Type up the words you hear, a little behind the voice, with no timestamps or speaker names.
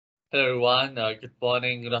Hello everyone, good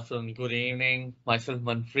morning, good afternoon, good evening. Myself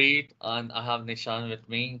Manpreet and I have Nishan with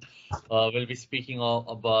me. We'll be speaking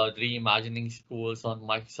about reimagining schools on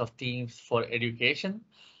Microsoft Teams for education.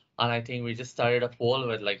 And I think we just started a poll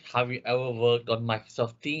with like, have you ever worked on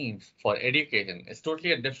Microsoft Teams for education? It's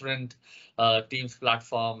totally a different Teams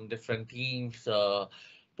platform, different Teams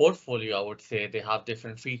portfolio, I would say. They have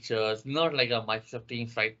different features, not like a Microsoft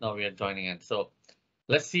Teams right now we are joining in. So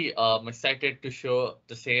let's see. I'm excited to show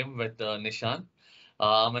the same with Nishan.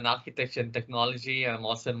 I'm an architecture and technology, and I'm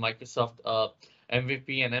also in Microsoft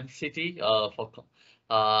MVP and MCT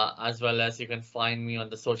as well as you can find me on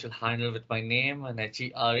the social handle with my name and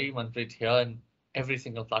HERE Manpreet here in every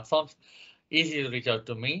single platforms. Easy to reach out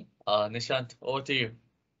to me. Nishant, over to you.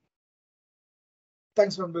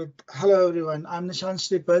 Thanks, Manpreet. Hello, everyone. I'm Nishant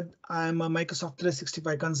Shripad. I'm a Microsoft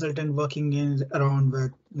 365 consultant working in around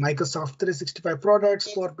with Microsoft 365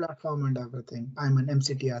 products, core platform, and everything. I'm an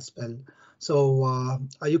MCT as well. So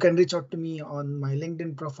you can reach out to me on my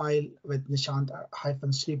LinkedIn profile with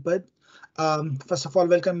Nishant-Shripad. First of all,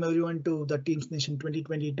 welcome everyone to the Teams Nation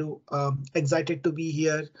 2022. Excited to be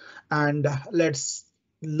here, and let's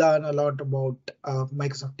learn a lot about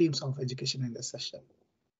Microsoft Teams of Education in this session.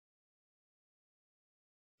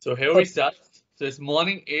 So here we start. So it's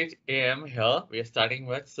morning 8 a.m. here. We are starting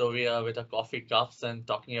with, so we are with our coffee cups and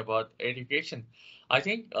talking about education. I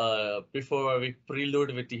think before we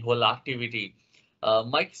prelude with the whole activity,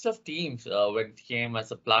 Microsoft Teams, when it came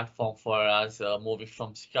as a platform for us moving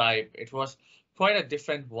from Skype, it was quite a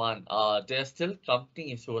different one. There are still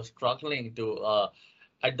companies who are struggling to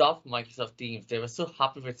adopt Microsoft Teams. They were so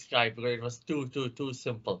happy with Skype because it was too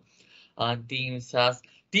simple. And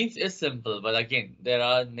Teams is simple, but again, there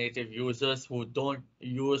are native users who don't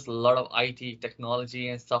use a lot of IT technology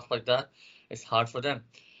and stuff like that. It's hard for them.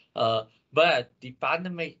 Uh, but the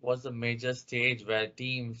pandemic was a major stage where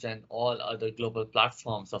Teams and all other global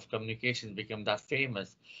platforms of communication became that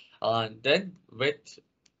famous. And then with,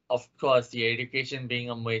 of course, the education being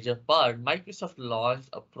a major part, Microsoft launched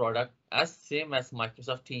a product as same as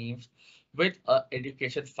Microsoft Teams with a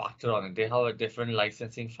education factor on it. They have a different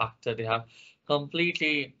licensing factor. They have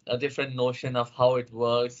completely a different notion of how it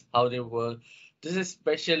works, how they work. This is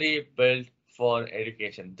specially built for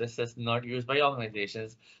education. This is not used by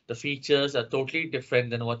organizations. The features are totally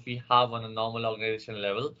different than what we have on a normal organization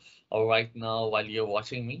level or right now while you're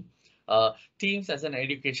watching me. Teams as an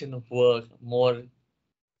education work more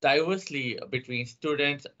diversely between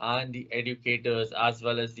students and the educators as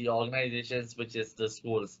well as the organizations, which is the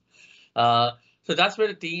schools. Uh, so that's where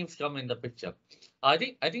the teams come in the picture. I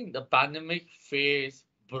think the pandemic phase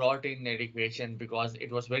brought in education because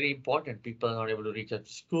it was very important. People are not able to reach out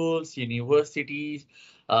to schools, universities.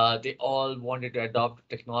 They all wanted to adopt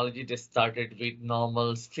technology. They started with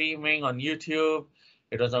normal streaming on YouTube.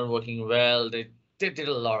 It was not working well. They did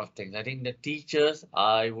a lot of things. I think the teachers,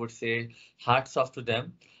 I would say, hats off to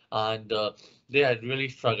them, and they had really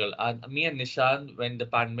struggled. And me and Nishan, when the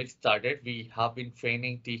pandemic started, we have been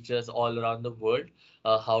training teachers all around the world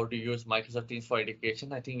how to use Microsoft Teams for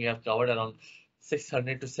education. I think we have covered around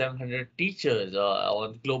 600 to 700 teachers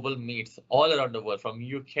on global meets all around the world, from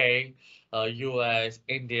UK, US,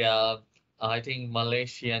 India, I think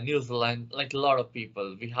Malaysia, New Zealand, like a lot of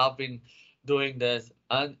people. We have been doing this,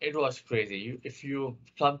 and it was crazy. If you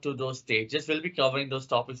come to those stages, we'll be covering those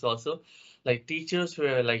topics also. Like teachers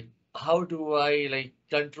were like, how do I like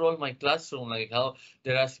control my classroom? Like how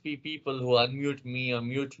there are people who unmute me or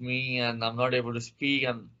mute me, and I'm not able to speak,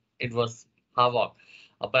 and it was havoc.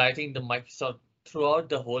 But I think the Microsoft throughout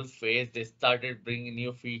the whole phase, they started bringing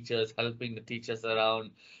new features, helping the teachers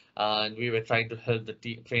around, and we were trying to help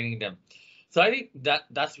the training them. So I think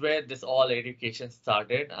that's where this all education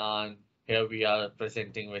started, and here we are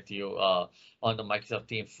presenting with you on the Microsoft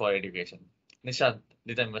Teams for education. Nishant,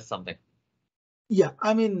 did I miss something? Yeah,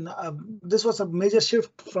 I mean, this was a major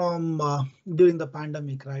shift from during the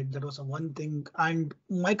pandemic, right? That was a one thing. And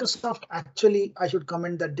Microsoft actually, I should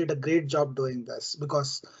comment that did a great job doing this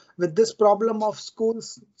because with this problem of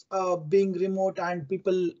schools being remote and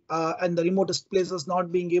people and the remotest places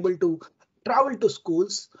not being able to travel to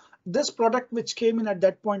schools, this product which came in at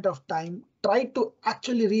that point of time tried to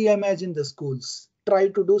actually reimagine the schools, try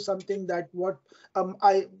to do something that what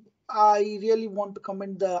I really want to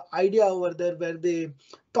comment the idea over there where they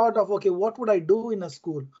thought of, okay, what would I do in a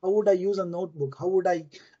school? How would I use a notebook? How would I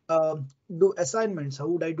do assignments? How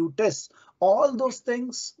would I do tests? All those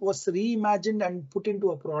things was reimagined and put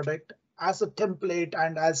into a product as a template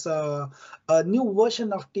and as a new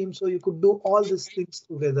version of Teams, so you could do all these things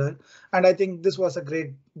together. And I think this was a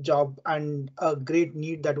great job and a great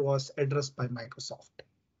need that was addressed by Microsoft.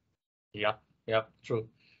 Yeah, yeah, true.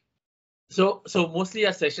 So mostly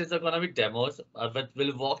our sessions are going to be demos, but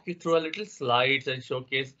we'll walk you through a little slides and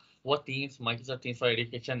showcase what Teams, Microsoft Teams for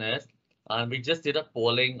Education is. And we just did a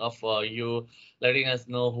polling of you letting us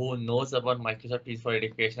know who knows about Microsoft Teams for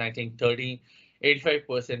Education. I think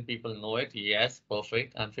 85% people know it. Yes,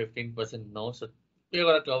 perfect. And 15% no. So we're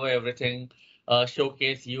going to cover everything,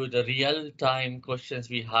 showcase you the real-time questions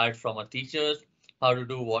we had from our teachers, how to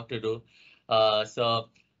do, what to do. So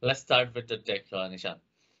let's start with the deck, Nishan.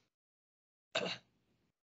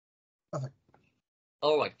 Perfect.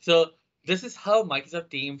 All right, so this is how Microsoft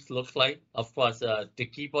Teams looks like. Of course, they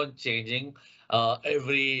keep on changing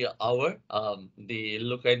every hour, the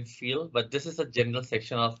look and feel, but this is a general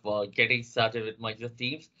section of getting started with Microsoft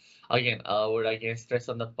Teams. Again, I would again stress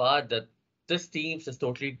on the part that this Teams is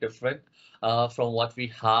totally different from what we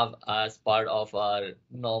have as part of our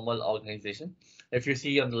normal organization. If you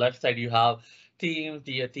see on the left side, you have Teams,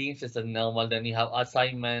 the Teams is a normal, then you have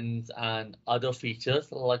assignments and other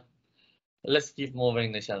features like let's keep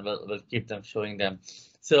moving, Nishan. We'll keep them showing them.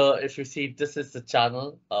 So if you see, this is the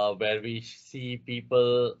channel where we see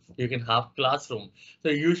people, you can have classroom. So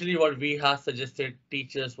usually what we have suggested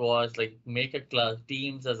teachers was like make a class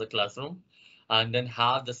teams as a classroom and then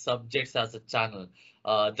have the subjects as a channel.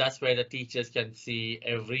 That's where the teachers can see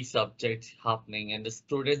every subject happening and the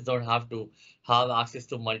students don't have to have access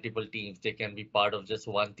to multiple teams. They can be part of just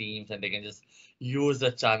one teams and they can just use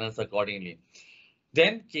the channels accordingly.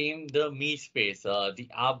 Then came the Me Space, the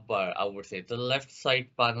app bar, I would say. The left side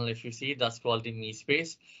panel, if you see, that's called the Me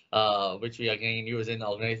Space, which we again use in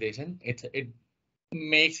organization. It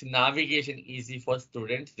makes navigation easy for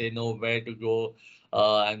students. They know where to go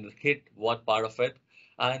and hit what part of it.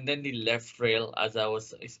 And then the left rail, as I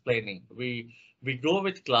was explaining, we go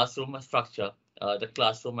with classroom structure, the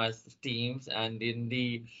classroom as teams, and in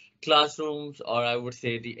the classrooms, or I would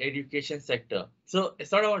say the education sector. So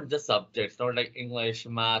it's not about just subjects, not like English,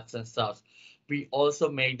 maths, and stuff. We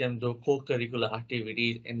also make them do co-curricular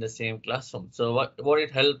activities in the same classroom. So what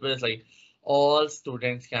it helps is like all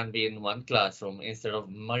students can be in one classroom instead of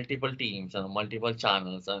multiple teams and multiple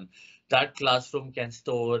channels. And that classroom can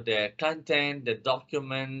store their content, their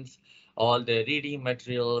documents, all their reading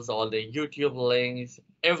materials, all their YouTube links,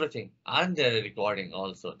 everything, and their recording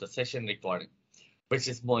also, the session recording, which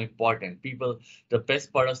is more important. People, the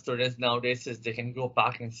best part of students nowadays is they can go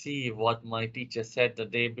back and see what my teacher said the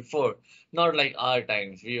day before. Not like our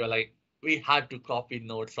times. We were like, we had to copy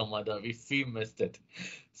notes from other, we missed it.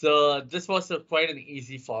 So this was quite an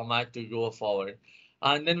easy format to go forward.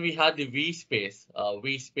 And then we had the V-Space.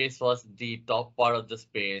 V-Space was the top part of the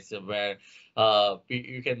space where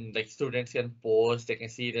you can, like students can post, they can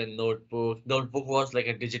see their notebook. Notebook was like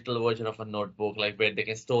a digital version of a notebook, like where they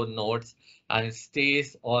can store notes and it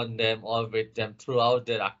stays on them or with them throughout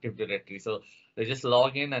their Active Directory. So they just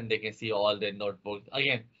log in and they can see all their notebooks.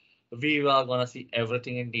 Again, we are gonna see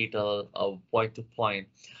everything in detail, point to point.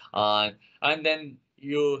 And then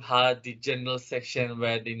you had the general section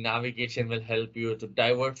where the navigation will help you to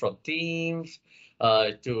divert from themes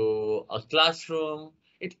to a classroom.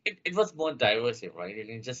 It was more diverse, right? You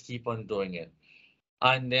can just keep on doing it.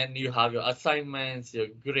 And then you have your assignments, your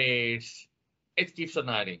grades. It keeps on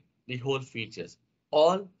adding the whole features,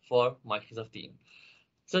 all for Microsoft Teams.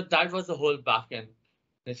 So that was the whole backend.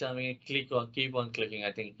 Nishan, we click on, keep on clicking.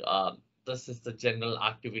 I think this is the general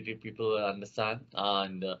activity people will understand.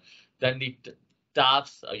 And then the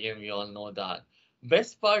tabs, again, we all know that.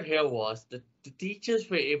 Best part here was that the teachers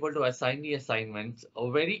were able to assign the assignments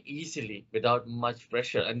very easily without much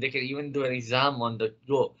pressure, and they can even do an exam on the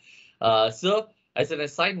go. So as an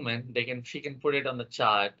assignment, she can put it on the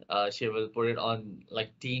chat. She will put it on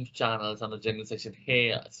like Teams channels on the general section.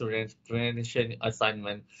 Hey, students, finish an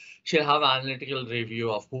assignment. She'll have analytical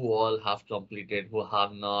review of who all have completed, who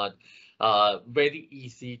have not. Very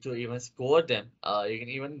easy to even score them. You can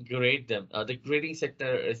even grade them. The grading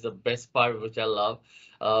sector is the best part, which I love,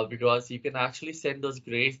 because you can actually send those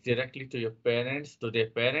grades directly to your parents, to their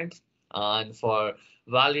parents, and for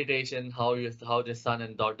validation how their son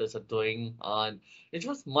and daughters are doing. And it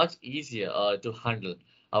was much easier to handle,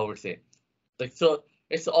 I would say. Like so,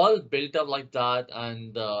 it's all built up like that,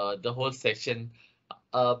 and the whole section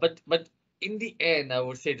but in the end, I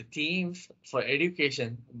would say the teams for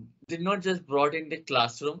education did not just brought in the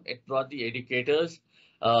classroom, it brought the educators,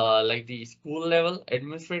 like the school level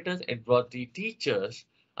administrators, it brought the teachers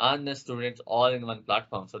and the students all in one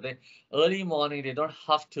platform. So they early morning, they don't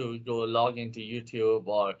have to go log into YouTube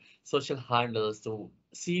or social handles to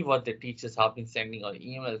see what the teachers have been sending on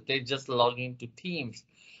emails. They just log into Teams.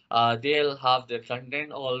 They'll have their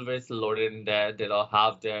content always loaded in there. They'll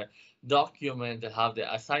have their documents, they'll have their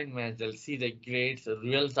assignments, they'll see the grades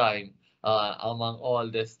real time. among all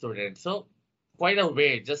the students. So quite a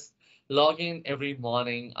way, just log in every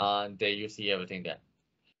morning and there you see everything there.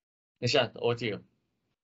 Nishant, over to you.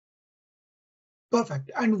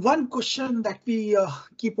 Perfect. And one question that we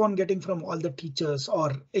keep on getting from all the teachers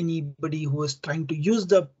or anybody who is trying to use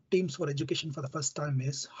the Teams for Education for the first time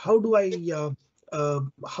is how do I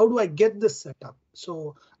get this set up?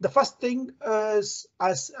 So the first thing is,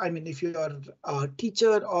 as I mean, if you are a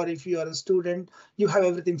teacher or if you are a student, you have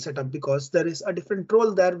everything set up because there is a different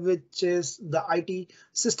role there, which is the IT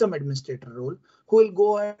system administrator role, who will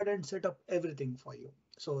go ahead and set up everything for you.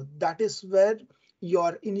 So that is where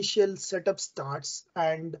your initial setup starts,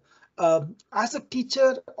 and as a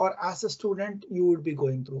teacher or as a student you would be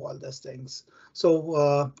going through all those things.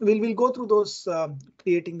 So we'll go through those,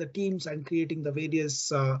 creating the teams and creating the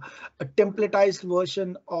various a templatized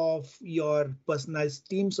version of your personalized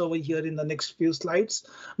teams over here in the next few slides.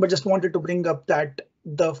 But just wanted to bring up that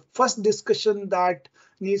the first discussion that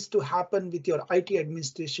needs to happen with your IT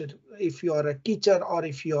administration, if you are a teacher or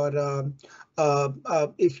if you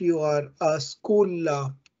are a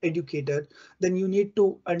school educator, then you need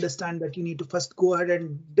to understand that you need to first go ahead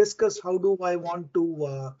and discuss how do I want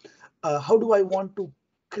to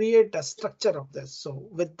create a structure of this. So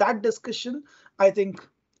with that discussion, I think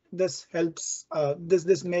this helps.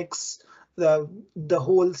 This makes the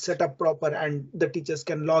whole setup proper, and the teachers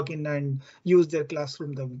can log in and use their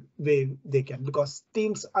classroom the way they can, because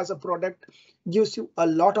Teams as a product gives you a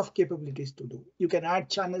lot of capabilities to do. You can add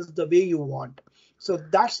channels the way you want. So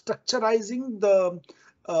that structurizing the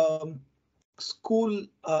school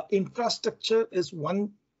infrastructure is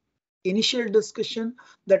one initial discussion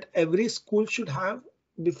that every school should have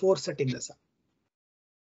before setting this up.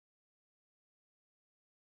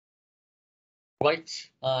 Right.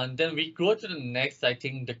 And then we go to the next, I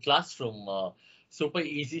think, the classroom. Super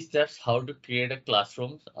easy steps how to create a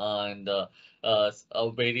classroom, and a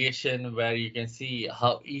variation where you can see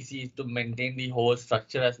how easy it is to maintain the whole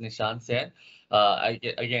structure, as Nishant said.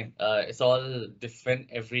 Again, it's all different.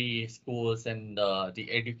 Every schools and the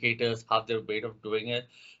educators have their way of doing it.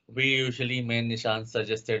 We usually, me and Nishant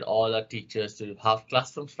suggested all our teachers to have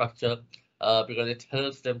classroom structure because it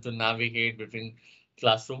helps them to navigate between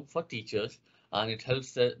classroom for teachers, and it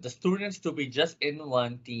helps the students to be just in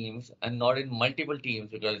one teams and not in multiple teams,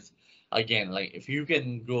 because again, like if you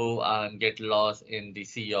can go and get lost in the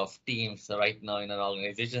sea of teams right now in an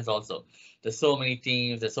organizations also, there's so many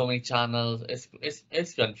teams, there's so many channels,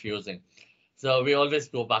 it's confusing. So we always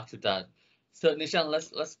go back to that. So Nishan,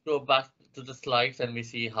 let's go back to the slides and we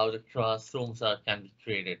see how the classrooms can be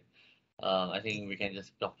created. I think we can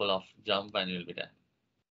just couple of jump and you'll be there.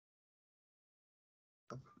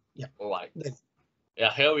 Yeah. All right.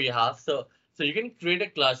 Yeah, here we have. So you can create a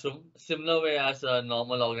classroom similar way as a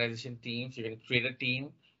normal organization teams. You can create a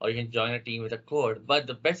team or you can join a team with a code. But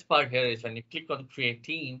the best part here is when you click on create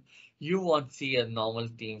team, you won't see a normal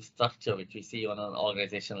team structure, which we see on an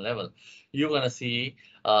organization level. You're gonna see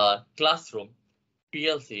classroom,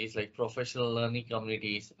 PLCs like professional learning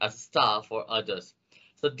communities as staff or others.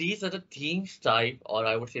 So these are the teams type, or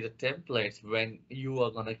I would say the templates when you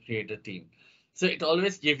are gonna create a team. So it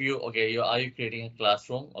always give you, okay, are you creating a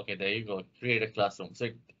classroom? Okay, there you go, create a classroom. So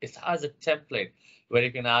it has a template where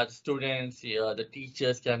you can add students, the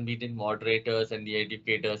teachers can be the moderators, and the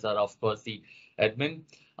educators are of course the admin.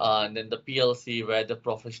 And then the PLC where the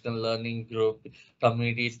professional learning group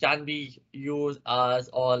communities can be used as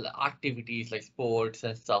all activities like sports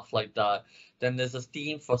and stuff like that. Then there's a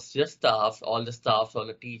team for just staff, all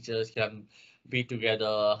the teachers can be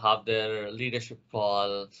together, have their leadership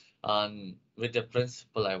call, and with the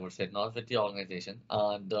principal, I would say, not with the organization.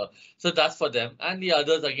 And so that's for them. And the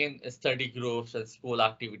others, again, is study groups and school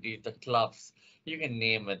activities, the clubs, you can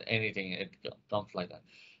name it, anything, it comes like that.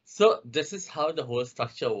 So this is how the whole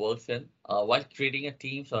structure works in while creating a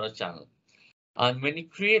teams or a channel. And when you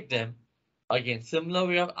create them, again, similar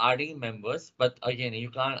way of adding members, but again, you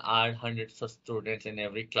can't add hundreds of students in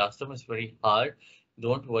every classroom. It's very hard.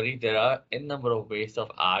 Don't worry, there are a number of ways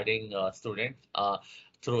of adding students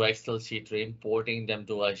through Excel sheet, through importing them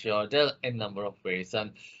to Azure. There are a number of ways.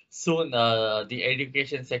 And soon the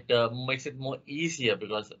education sector makes it more easier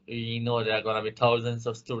because we know there are going to be thousands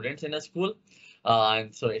of students in a school.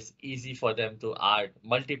 And so it's easy for them to add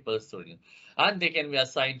multiple students, and they can be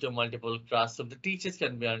assigned to multiple classrooms. The teachers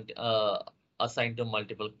can be assigned to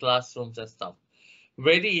multiple classrooms and stuff.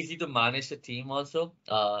 Very easy to manage the team also.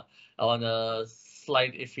 On a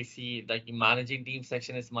slide, if you see like the managing team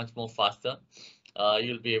section is much more faster.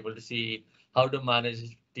 You'll be able to see how to manage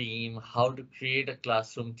a team, how to create a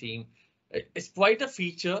classroom team. It's quite a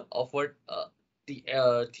feature of what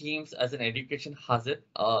the teams as an education has it,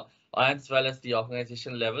 as well as the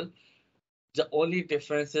organization level. The only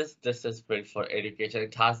difference is this is built for education.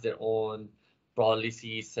 It has their own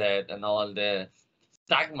policy set and all the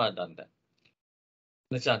stigma done there.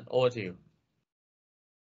 Nishan, over to you.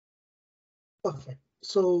 Perfect.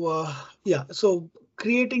 So yeah, so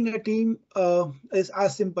creating a team is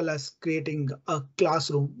as simple as creating a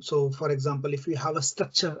classroom. So for example, if you have a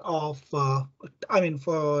structure of, for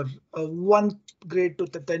one grade to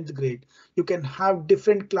the 10th grade, you can have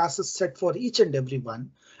different classes set for each and every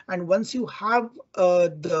one. And once you have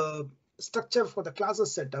the structure for the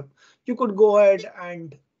classes set up, you could go ahead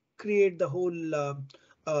and create the whole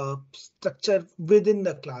structure within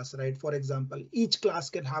the class, right? For example, each class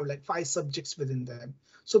can have like 5 subjects within them.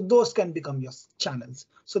 So those can become your channels.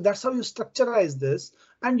 So that's how you structureize this,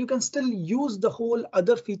 and you can still use the whole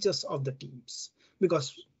other features of the teams,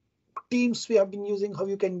 because teams we have been using how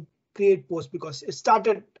you can create posts, because it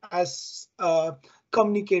started as a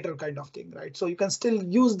communicator kind of thing, right? So you can still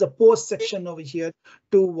use the post section over here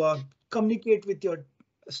to communicate with your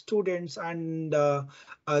students and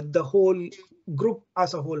the whole group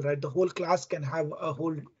as a whole, right? The whole class can have a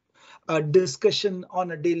whole discussion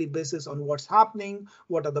on a daily basis on what's happening,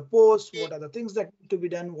 what are the posts, what are the things that need to be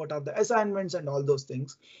done, what are the assignments and all those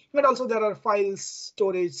things. And also there are file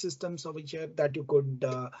storage systems over here that you could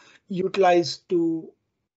utilize to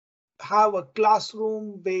have a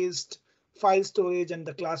classroom based file storage and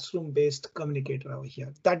the classroom based communicator over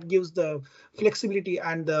here. That gives the flexibility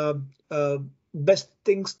and the best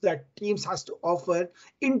things that Teams has to offer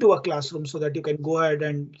into a classroom, so that you can go ahead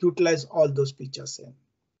and utilize all those features in.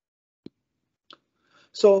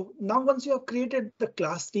 So now once you have created the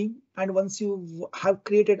class team and once you have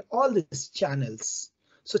created all these channels,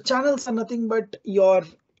 so channels are nothing but your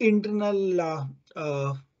internal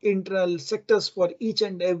sectors for each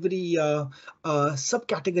and every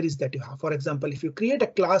subcategories that you have. For example, if you create a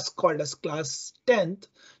class called as class 10th,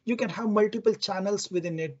 you can have multiple channels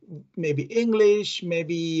within it, maybe English,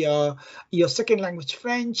 maybe your second language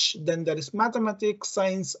French, then there is mathematics,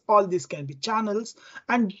 science, all these can be channels,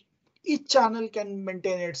 and each channel can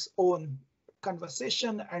maintain its own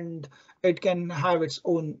conversation and it can have its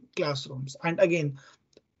own classrooms. And again,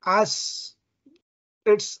 as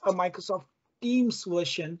it's a Microsoft Teams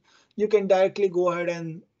version, you can directly go ahead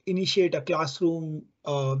and initiate a classroom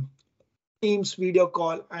Teams video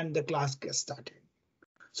call and the class gets started.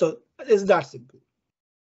 So it's that simple.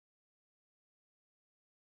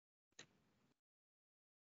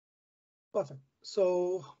 Perfect.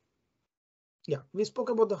 So yeah, we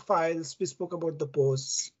spoke about the files, we spoke about the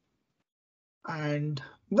posts. And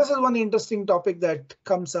this is one interesting topic that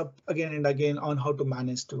comes up again and again on how to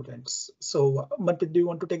manage students. So, Manpreet, do you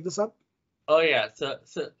want to take this up? Oh yeah,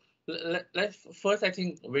 let's first. I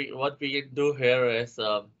think what we can do here is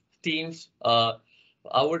Teams. I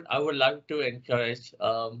would like to encourage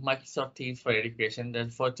Microsoft Teams for education.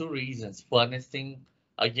 Then for two reasons. One is thing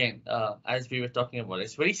again, as we were talking about,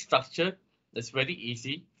 it's very structured. It's very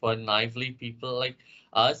easy for lively people like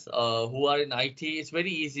us who are in IT. It's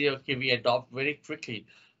very easy. Okay, we adopt very quickly.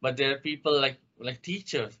 But there are people like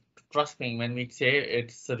teachers. Trust me when we say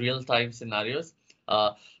it's real time scenarios.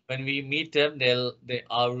 When we meet them, they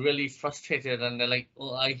are really frustrated and they're like,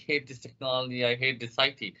 oh, I hate this technology, I hate this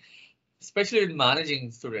IT, especially in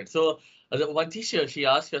managing students. So one teacher, she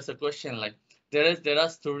asked us a question like, there are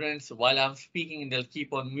students while I'm speaking, they'll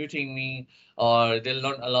keep on muting me, or they'll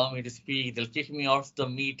not allow me to speak, they'll kick me off the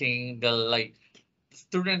meeting, they'll like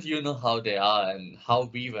students, you know how they are and how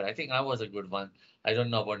we were. I think I was a good one. I don't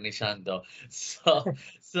know about Nishant though.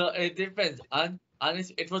 So it depends. And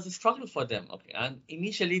it was a struggle for them. Okay. And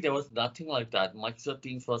initially there was nothing like that. Microsoft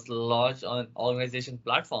Teams was launched on an organization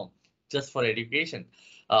platform just for education.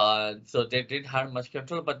 So they didn't have much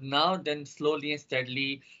control, but now then slowly and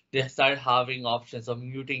steadily they started having options of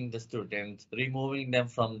muting the students, removing them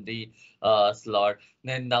from the slot.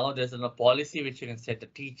 Then now there's a policy which you can set. The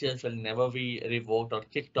teachers will never be revoked or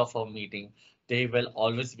kicked off a meeting. They will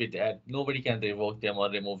always be there. Nobody can revoke them or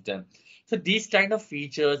remove them. So these kind of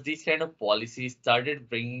features, these kind of policies started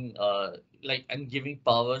bringing and giving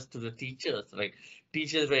powers to the teachers. Like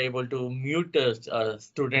teachers were able to mute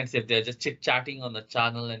students if they're just chit chatting on the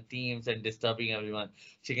channel and Teams and disturbing everyone.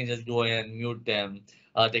 She can just go in and mute them.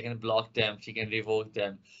 They can block them. She can revoke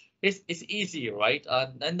them. It's easy, right?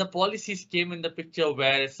 And the policies came in the picture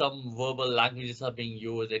where some verbal languages are being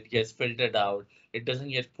used, it gets filtered out, it doesn't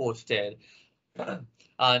get posted.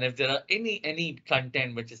 And if there are any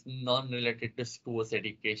content which is non-related to schools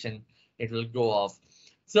education, it will go off.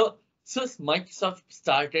 So Microsoft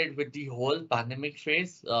started with the whole pandemic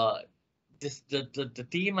phase. the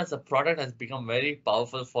team as a product has become very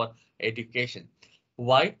powerful for education.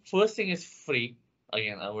 Why? First thing is free.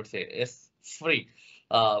 Again, I would say it's free.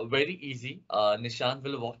 Very easy. Nishant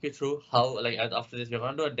will walk you through how, like, after this, we're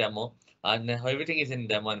going to do a demo, and everything is in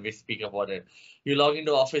demo, and we speak about it. You log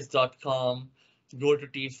into office.com, go to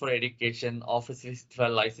Teams for Education, Office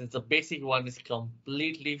 365 license. The basic one is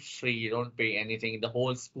completely free. You don't pay anything. The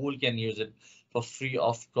whole school can use it for free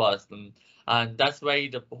of cost. And that's why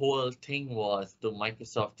the whole thing was to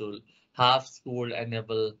Microsoft to have school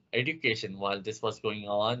enable education while this was going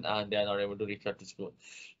on and they are not able to reach out to school.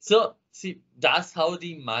 So see, that's how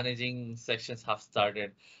the managing sections have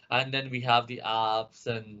started. And then we have the apps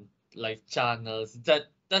and like channels.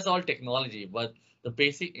 That's all technology, but the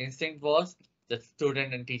basic instinct was that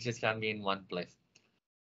student and teachers can be in one place.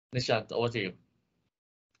 Nishant, over to you.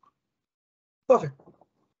 Perfect.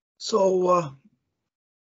 So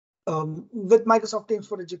with Microsoft Teams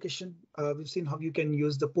for Education, we've seen how you can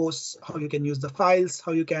use the posts, how you can use the files,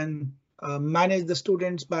 how you can manage the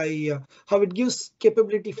students by how it gives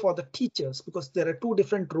capability for the teachers, because there are two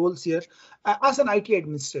different roles here. As an IT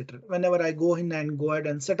administrator, whenever I go in and go ahead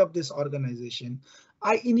and set up this organization,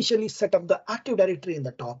 I initially set up the Active Directory in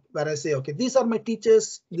the top where I say, OK, these are my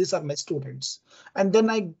teachers, these are my students. And then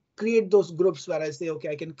I create those groups where I say, OK,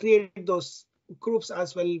 I can create those groups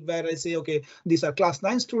as well, where I say, OK, these are class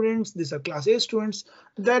 9 students, these are class 8 students.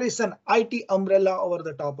 There is an IT umbrella over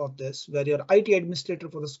the top of this, where your IT administrator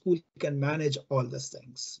for the school can manage all these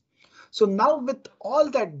things. So now with all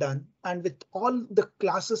that done and with all the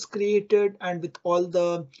classes created and with all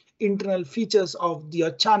the internal features of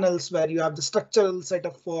your channels where you have the structural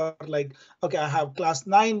setup for like, OK, I have class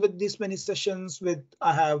 9 with this many sessions, with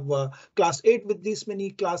I have class 8 with these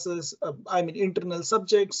many classes, I mean internal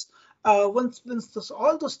subjects. Once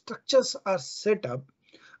all those structures are set up,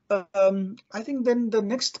 I think then the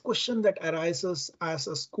next question that arises as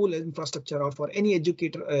a school infrastructure or for any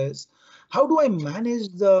educator is, how do I manage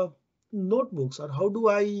the notebooks, or how do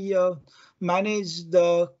I manage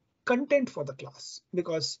the content for the class?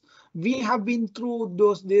 Because we have been through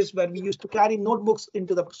those days where we used to carry notebooks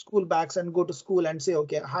into the school bags and go to school and say,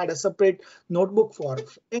 OK, I had a separate notebook for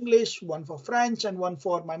English, one for French, and one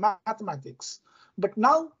for my mathematics. But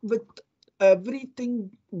now with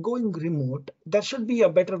everything going remote, there should be a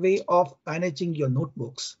better way of managing your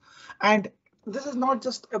notebooks. And this is not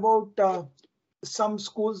just about some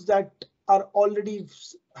schools that are already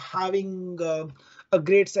having a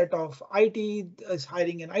great set of IT, is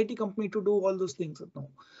hiring an IT company to do all those things. No,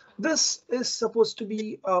 this is supposed to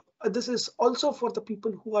be, this is also for the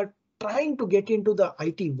people who are trying to get into the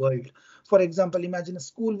IT world. For example, imagine a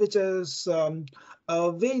school which is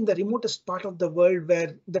way in the remotest part of the world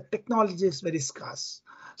where the technology is very scarce.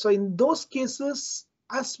 So in those cases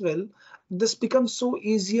as well, this becomes so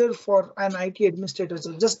easier for an IT administrator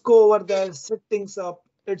to just go over there, set things up.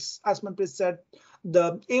 It's, as Manpreet said,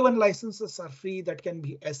 the A1 licenses are free that can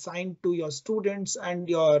be assigned to your students and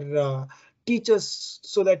your teachers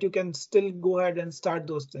so that you can still go ahead and start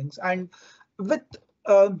those things. And with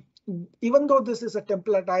even though this is a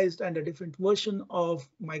templatized and a different version of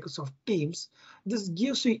Microsoft Teams, this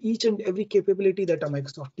gives you each and every capability that a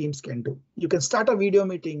Microsoft Teams can do. You can start a video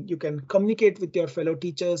meeting, you can communicate with your fellow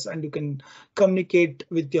teachers, and you can communicate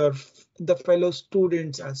with the fellow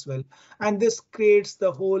students as well. And this creates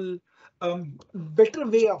the whole better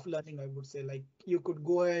way of learning, I would say. Like you could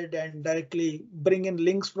go ahead and directly bring in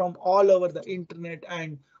links from all over the internet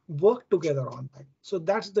and work together on that. So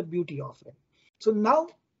that's the beauty of it. So now,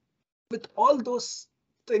 with all those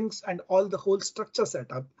things and all the whole structure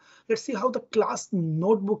set up, let's see how the class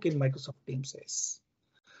notebook in Microsoft Teams is.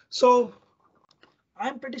 So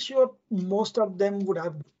I'm pretty sure most of them would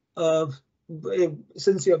have,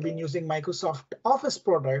 since you have been using Microsoft Office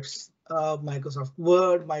products, Microsoft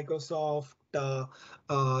Word, Microsoft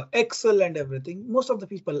Excel and everything, most of the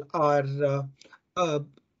people are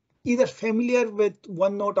either familiar with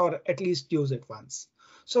OneNote or at least use it once.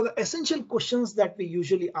 So the essential questions that we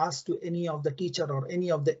usually ask to any of the teacher or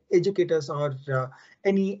any of the educators or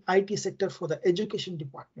any IT sector for the education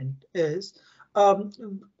department is,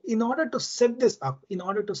 in order to set this up, in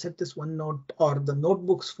order to set this OneNote or the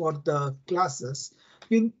notebooks for the classes,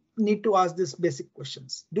 you need to ask these basic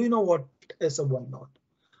questions. Do you know what is a OneNote?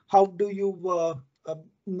 How do you what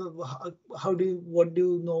do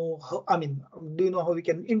you know? Do you know how we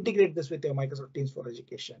can integrate this with your Microsoft Teams for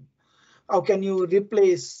Education? How can you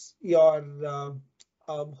replace your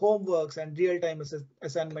homeworks and real-time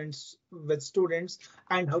assignments with students,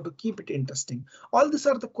 and how to keep it interesting? All these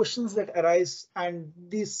are the questions that arise, and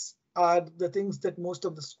these are the things that most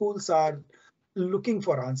of the schools are looking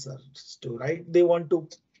for answers to, right? They want to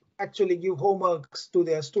actually give homeworks to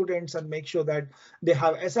their students and make sure that they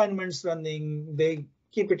have assignments running, they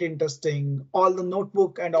keep it interesting, all the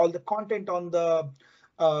notebook and all the content on the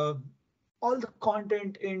all the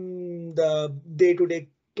content in the day-to-day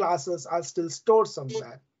classes are still stored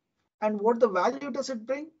somewhere. And what the value does it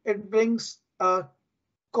bring? It brings a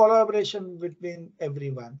collaboration between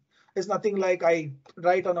everyone. It's nothing like I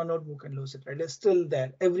write on a notebook and lose it, right? It's still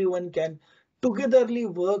there. Everyone can togetherly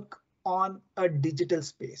work on a digital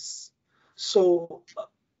space. So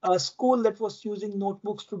a school that was using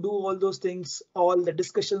notebooks to do all those things, all the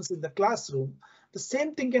discussions in the classroom, the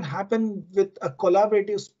same thing can happen with a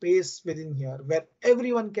collaborative space within here where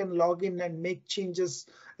everyone can log in and make changes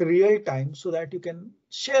real time so that you can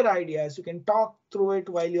share ideas, you can talk through it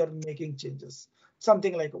while you're making changes,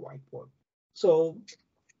 something like a whiteboard. So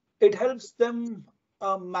it helps them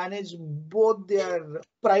manage both their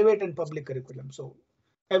private and public curriculum. So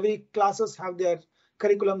every classes have their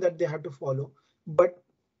curriculum that they have to follow. But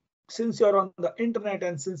since you're on the internet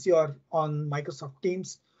and since you're on Microsoft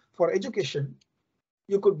Teams for education,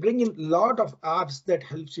 you could bring in a lot of apps that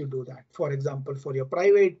helps you do that. For example, for your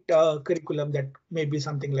private curriculum, that may be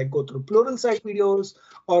something like go through Pluralsight videos,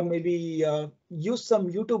 or maybe use some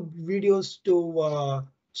YouTube videos to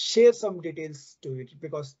share some details to it,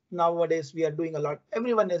 because nowadays we are doing a lot.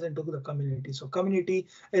 Everyone is into the community. So community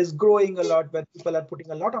is growing a lot where people are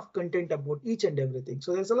putting a lot of content about each and everything.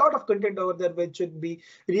 So there's a lot of content over there which should be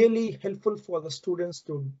really helpful for the students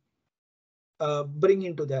to bring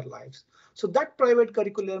into their lives. So that private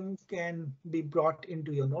curriculum can be brought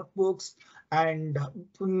into your notebooks, and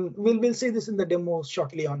we'll see this in the demo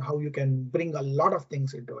shortly on how you can bring a lot of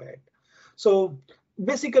things into it. So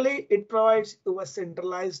basically, it provides you a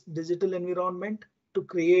centralized digital environment to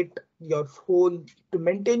create your whole, to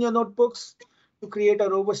maintain your notebooks, to create a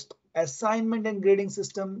robust assignment and grading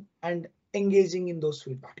system, and engaging in those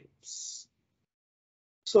feedback loops.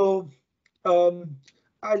 So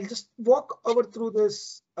I'll just walk over through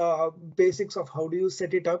this basics of how do you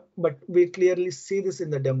set it up, but we clearly see this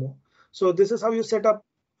in the demo. So this is how you set up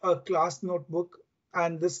a class notebook,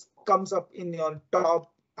 and this comes up in your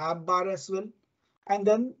top app bar as well. And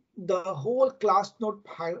then the whole class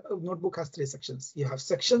notebook has 3 sections. You have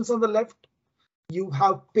sections on the left, you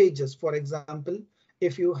have pages. For example,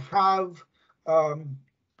 if you have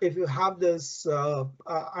this,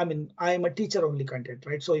 I mean, I am a teacher only content,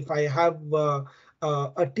 right? So if I have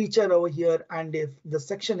a teacher over here, and if the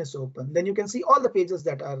section is open, then you can see all the pages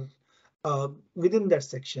that are within that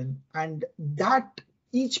section, and that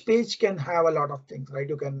each page can have a lot of things, right?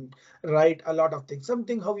 You can write a lot of things,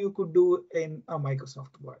 something how you could do in a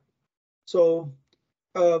Microsoft Word. So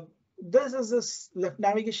this is this left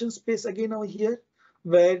navigation space again over here,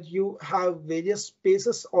 where you have various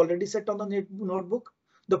spaces already set on the notebook.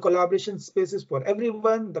 The collaboration space is for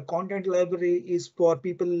everyone. The content library is for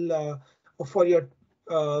people, for your,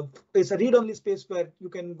 it's a read-only space where you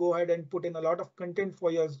can go ahead and put in a lot of content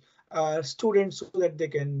for your students so that they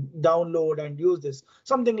can download and use this.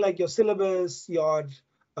 Something like your syllabus, your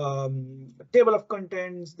table of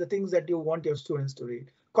contents, the things that you want your students to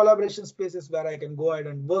read. Collaboration spaces where I can go ahead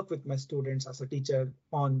and work with my students as a teacher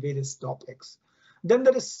on various topics. Then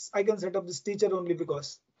there is, I can set up this teacher only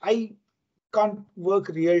because I can't work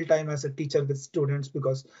real time as a teacher with students,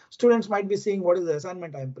 because students might be seeing what is the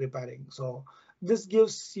assignment I'm preparing. So this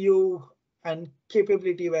gives you an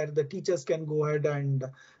capability where the teachers can go ahead and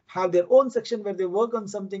have their own section where they work on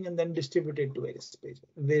something and then distribute it to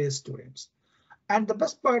various students. And the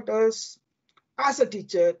best part is, as a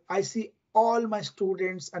teacher, I see all my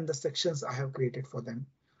students and the sections I have created for them.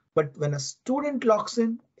 But when a student logs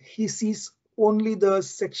in, he sees only the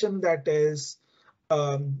section that is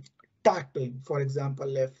tagged to him. For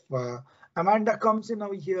example, if Amanda comes in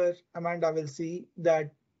over here, Amanda will see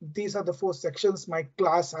that these are the 4 sections my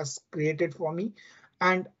class has created for me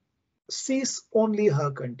and sees only her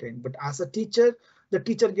content. But as a teacher, the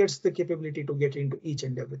teacher gets the capability to get into each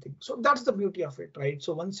and everything. So that's the beauty of it, right?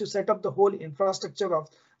 So once you set up the whole infrastructure of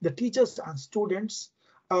the teachers and students,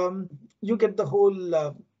 you get the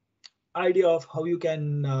whole idea of how you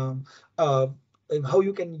can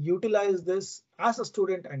utilize this as a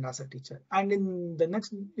student and as a teacher. And in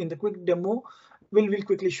the quick demo, we'll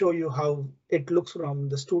quickly show you how it looks from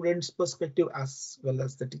the student's perspective as well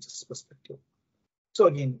as the teacher's perspective. So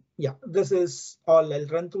again, yeah, this is all. I'll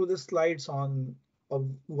run through the slides on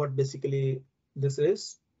what basically this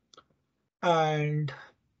is. And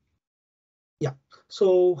yeah,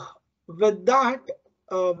 so with that,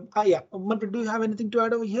 yeah, Manpreet, do you have anything to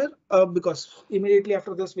add over here? Because immediately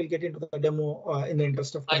after this, we'll get into the demo in the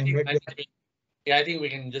interest of time. I think we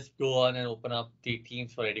can just go on and open up the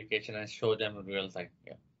Teams for Education and show them in real time.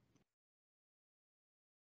 Yeah.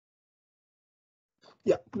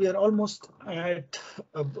 Yeah, we are almost at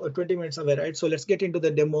 20 minutes away, right? So let's get into the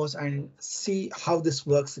demos and see how this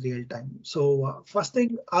works real time. So first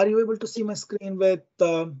thing, are you able to see my screen with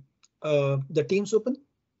the Teams open?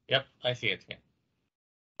 Yep, I see it here.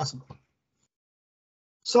 Awesome.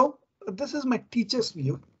 So this is my teacher's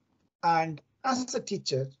view. And as a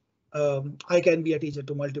teacher, I can be a teacher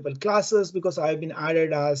to multiple classes because I've been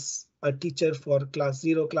added as a teacher for class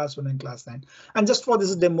 0, class 1, and class 9. And just for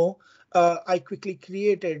this demo, I quickly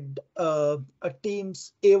created a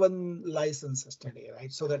Teams A1 license yesterday,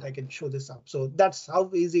 right? So that I can show this up. So that's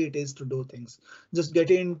how easy it is to do things. Just get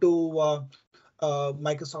into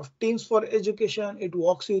Microsoft Teams for Education. It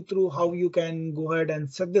walks you through how you can go ahead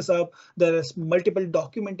and set this up. There is multiple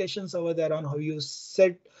documentations over there on how you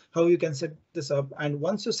can set this up. And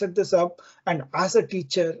once you set this up, and as a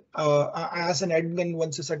teacher, as an admin,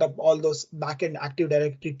 once you set up all those backend Active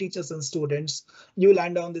Directory teachers and students, you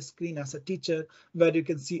land on the screen as a teacher where you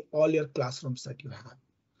can see all your classrooms that you have.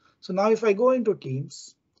 So now if I go into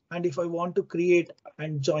Teams and if I want to create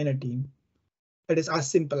and join a team, it is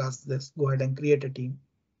as simple as this. Go ahead and create a team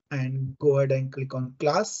and go ahead and click on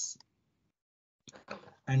class.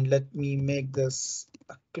 And let me make this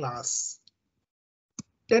a class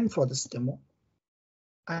 10 for this demo.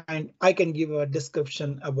 And I can give a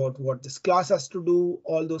description about what this class has to do,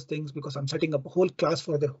 all those things, because I'm setting up a whole class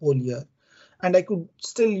for the whole year. And I could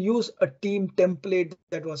still use a team template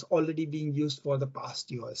that was already being used for the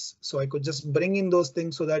past years. So I could just bring in those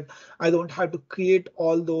things so that I don't have to create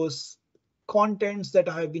all those contents that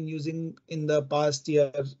I have been using in the past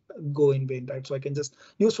year go in vain, right? So I can just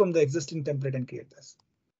use from the existing template and create this.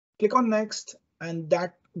 Click on next, and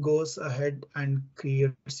that goes ahead and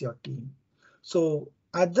creates your team. So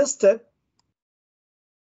at this step,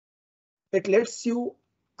 it lets you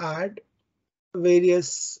add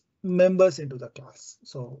various members into the class.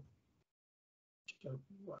 So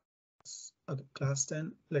okay, class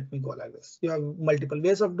 10, let me go like this. You have multiple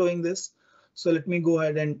ways of doing this. So let me go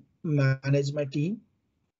ahead and manage my team.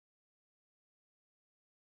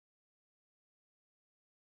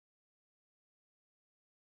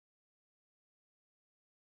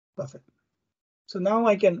 Perfect. So now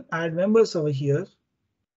I can add members over here.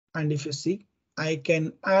 And if you see, I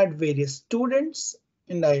can add various students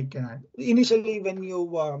and I can add initially when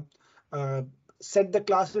you set the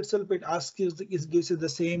class itself, it asks you, it gives you the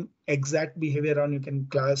same exact behavior on you can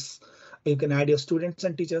class. You can add your students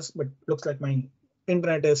and teachers, but looks like my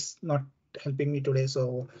internet is not helping me today.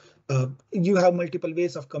 So you have multiple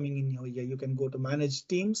ways of coming in here. You can go to manage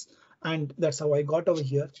teams, and that's how I got over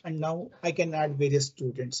here. And now I can add various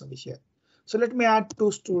students over here. So let me add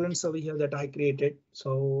 2 students over here that I created.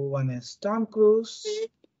 So one is Tom Cruise,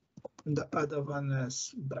 and the other one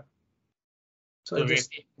is Brad. So So I we're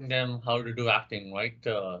just teaching them how to do acting, right,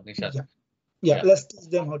 Nishad? yeah, let's teach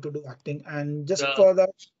them how to do acting. And just So, for that,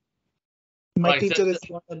 my right, teacher is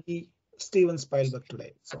going to be Steven Spielberg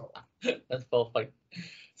today. So that's perfect.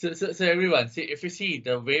 So everyone, see, if you see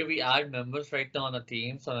the way we add members right now on the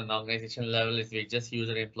teams on an organization level is we just use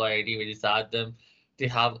an employee ID, we just add them. They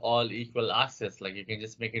have all equal access. Like you can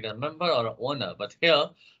just make it a member or an owner. But here,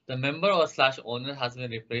 the member or slash owner has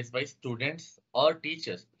been replaced by students or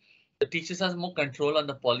teachers. The teachers has more control on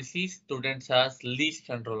the policies. Students has least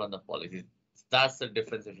control on the policies. That's the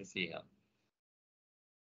difference if you see here.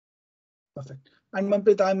 perfect. And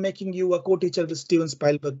Manpreet, I'm making you a co-teacher with Steven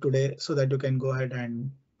Spielberg today so that you can go ahead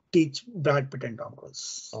and teach Brad Pitt and Tom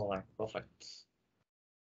Cruise. All right, perfect.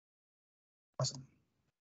 Awesome.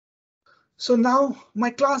 So now my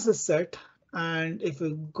class is set. And if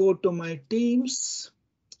we go to my teams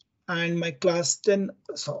and my class 10,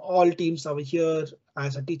 so all teams over here.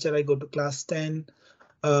 As a teacher, I go to class 10.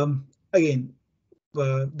 Again,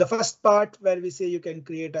 the first part where we say you can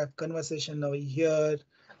create a conversation over here.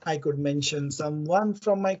 I could mention someone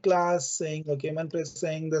from my class saying, okay, Manpreet is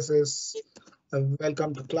saying this is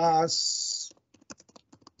welcome to class.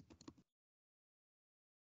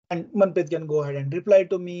 And Manpreet can go ahead and reply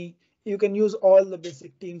to me. You can use all the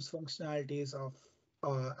basic Teams functionalities of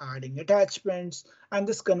adding attachments, and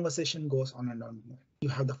this conversation goes on and on. You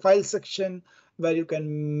have the file section where you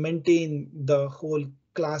can maintain the whole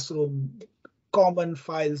classroom common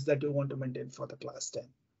files that you want to maintain for the class 10.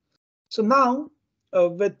 So now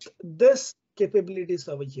with this capabilities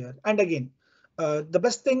over here, and again, the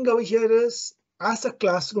best thing over here is as a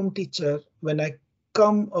classroom teacher, when I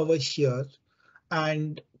come over here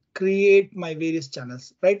and create my various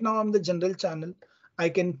channels. Right now I'm the general channel. I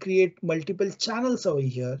can create multiple channels over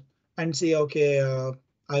here and say, okay,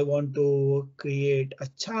 I want to create a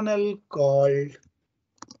channel called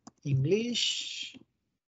English.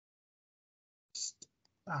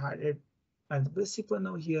 Add it and the basic one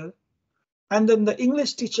over here. And then the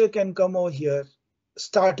English teacher can come over here,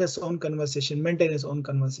 start his own conversation, maintain his own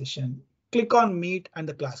conversation, click on meet, and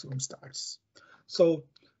the classroom starts. So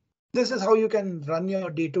this is how you can run your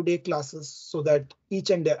day-to-day classes so that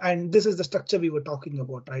and this is the structure we were talking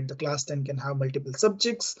about, right? The class 10 can have multiple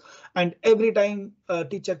subjects, and every time a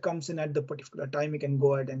teacher comes in at the particular time, you can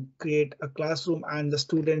go ahead and create a classroom, and the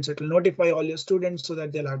students, it will notify all your students so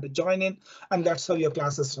that they'll have to join in, and that's how your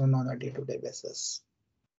classes run on a day-to-day basis.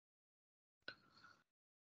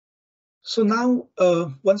 So now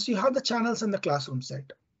once you have the channels and the classroom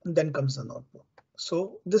set, then comes the notebook.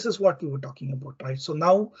 So this is what we were talking about, right? So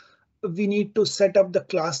now we need to set up the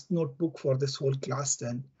class notebook for this whole class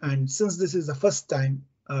then. And since this is the first time,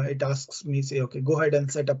 it asks me, say, OK, go ahead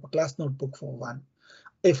and set up a class notebook for one.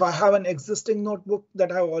 If I have an existing notebook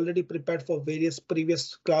that I've already prepared for various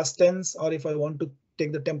previous class 10s, or if I want to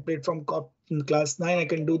take the template from class 9, I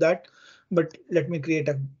can do that. But let me create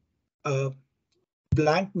a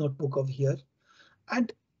blank notebook over here.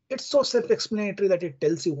 And it's so self-explanatory that it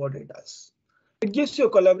tells you what it does. It gives you a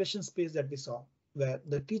collaboration space that we saw, where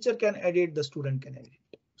the teacher can edit, the student can edit.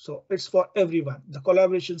 So it's for everyone. The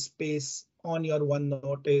collaboration space on your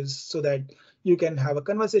OneNote is so that you can have a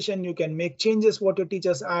conversation, you can make changes what your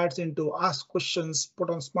teachers adds into, ask questions, put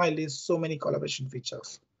on smileys, so many collaboration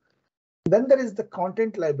features. Then there is the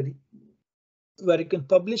content library, where you can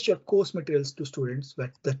publish your course materials to students,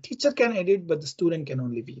 where the teacher can edit, but the student can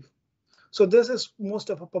only view. So this is most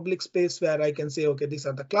of a public space where I can say, OK, these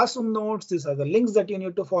are the classroom notes, these are the links that you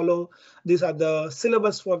need to follow, these are the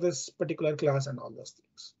syllabus for this particular class and all those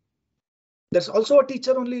things. There's also a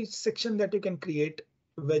teacher only section that you can create,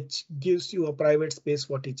 which gives you a private space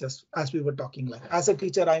for teachers. As we were talking, like as a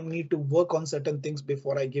teacher, I need to work on certain things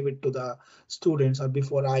before I give it to the students or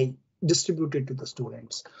before I distribute it to the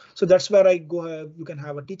students. So that's where I go. You can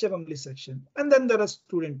have a teacher only section, and then there are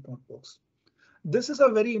student notebooks. This is a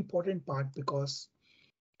very important part because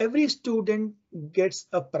every student gets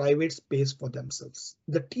a private space for themselves.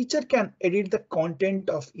 The teacher can edit the content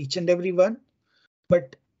of each and every one,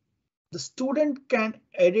 but the student can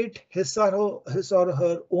edit his or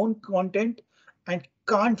her own content and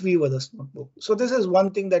can't view others' notebook. So this is one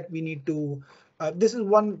thing that we need to, this is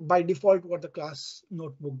one by default what the class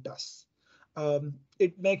notebook does.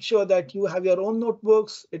 It makes sure that you have your own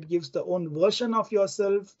notebooks. It gives the own version of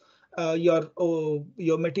yourself, your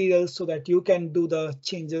materials, so that you can do the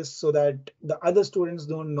changes so that the other students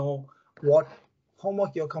don't know what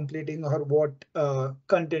homework you're completing or what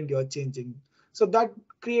content you're changing. So that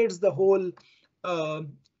creates the whole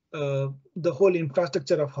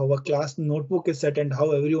infrastructure of how a class notebook is set and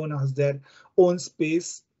how everyone has their own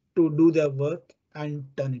space to do their work and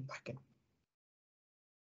turn it back in.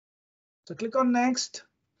 So click on next.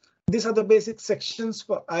 These are the basic sections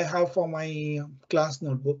I have for my class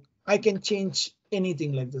notebook. I can change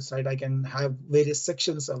anything like this, right? I can have various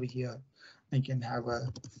sections over here. I can have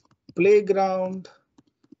a playground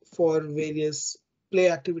for various play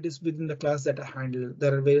activities within the class that I handle.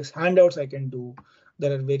 There are various handouts I can do.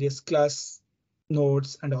 There are various class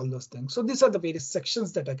notes and all those things. So these are the various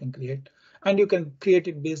sections that I can create, and you can create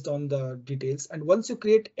it based on the details. And once you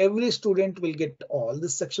create, every student will get all the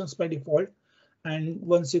sections by default. And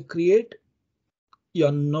once you create,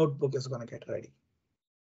 your notebook is going to get ready.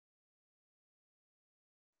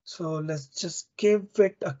 So let's just give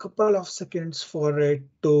it a couple of seconds for it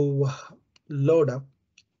to load up.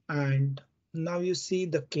 And now you see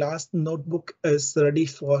the class notebook is ready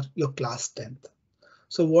for your class 10th.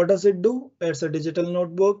 So what does it do? It's a digital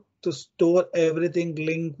notebook to store everything,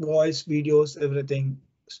 link, voice, videos, everything.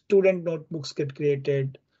 Student notebooks get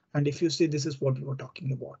created. And if you see, this is what we were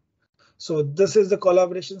talking about. So this is the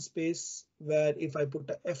collaboration space where if I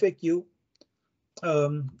put a FAQ,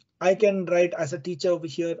 I can write as a teacher over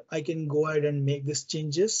here, I can go ahead and make these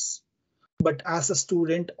changes. But as a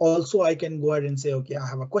student also, I can go ahead and say, OK, I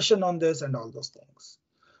have a question on this and all those things.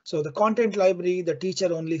 So the content library, the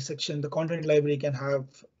teacher only section, the content library can have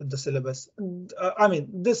the syllabus. I mean,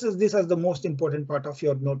 this is the most important part of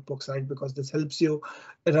your notebooks, right? Because this helps you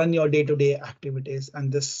run your day-to-day activities,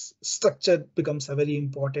 and this structure becomes very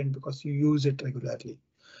important because you use it regularly.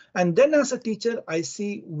 And then as a teacher, I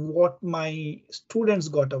see what my students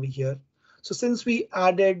got over here. So since we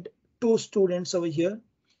added 2 students over here,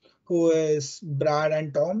 who is Brad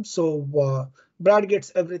and Tom. So Brad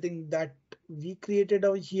gets everything that we created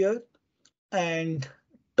over here, and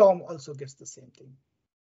Tom also gets the same thing.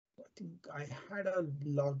 I think I had a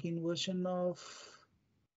login version of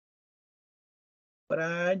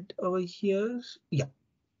Brad over here. Yeah.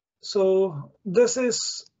 So this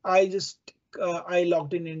is I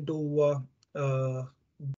logged in into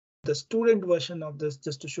the student version of this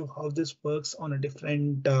just to show how this works on a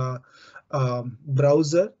different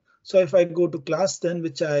browser. So if I go to class then,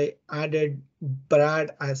 which I added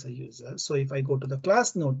Brad as a user. So if I go to the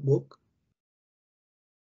class notebook,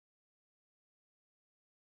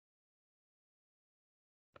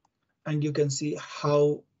 and you can see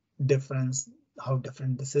how different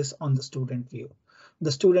this is on the student view.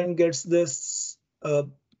 The student gets this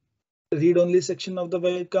read-only section of the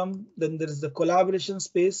welcome. Then there is the collaboration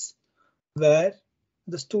space where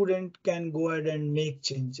the student can go ahead and make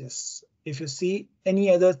changes. If you see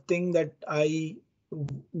any other thing that I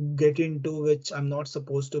get into which I'm not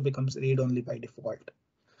supposed to, becomes read-only by default.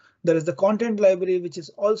 There is the content library, which is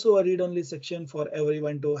also a read-only section for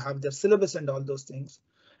everyone to have their syllabus and all those things.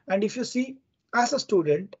 And if you see, as a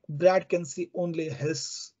student, Brad can see only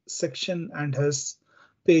his section and his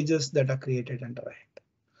pages that are created under it.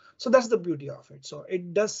 So that's the beauty of it. So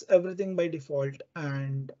it does everything by default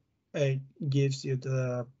and it gives you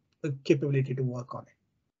the capability to work on it.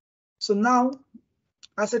 So now,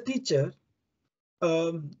 as a teacher,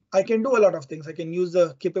 I can do a lot of things. I can use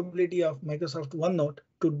the capability of Microsoft OneNote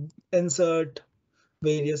to insert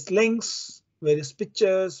various links, various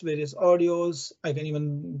pictures, various audios. I can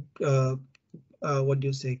even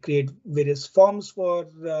create various forms for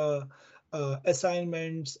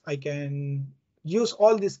assignments. I can use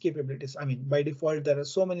all these capabilities. I mean, by default, there are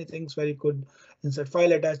so many things where you could insert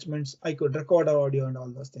file attachments. I could record audio and all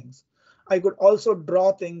those things. I could also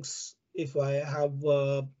draw things if I have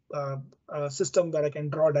a system where I can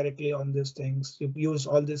draw directly on these things. You use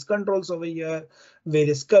all these controls over here,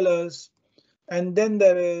 various colors. And then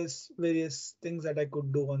there is various things that I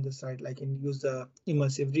could do on the side, like in use the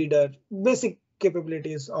immersive reader, basic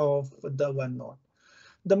capabilities of the OneNote.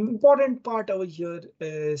 The important part over here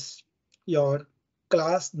is your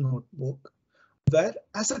class notebook, where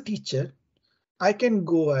as a teacher, I can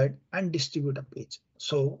go ahead and distribute a page.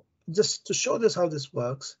 So just to show this how this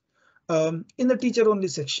works, in the teacher only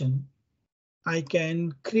section, I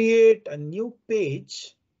can create a new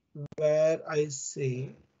page where I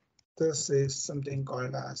say this is something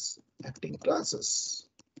called as acting classes.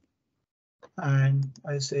 And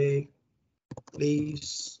I say,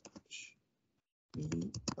 please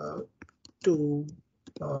to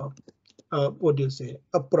what do you say,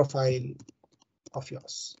 a profile of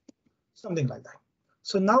yours, something like that.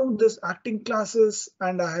 So now this acting classes,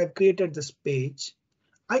 and I have created this page.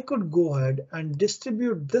 I could go ahead and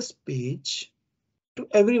distribute this page to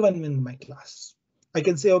everyone in my class. I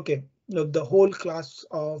can say, OK, the whole class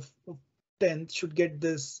of 10th should get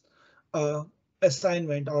this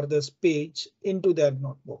assignment or this page into their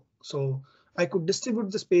notebook. So I could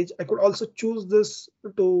distribute this page. I could also choose this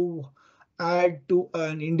to add to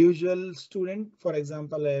an individual student. For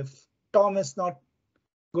example, if Tom is not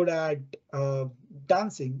good at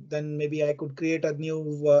dancing, then maybe I could create a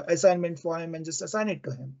new assignment for him and just assign it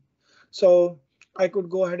to him. So I could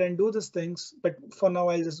go ahead and do these things, but for now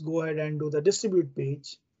I'll just go ahead and do the distribute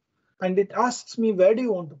page. And it asks me, where do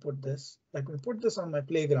you want to put this? I can put this on my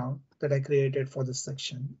playground that I created for this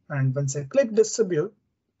section. And once I click distribute,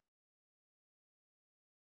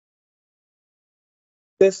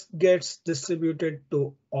 this gets distributed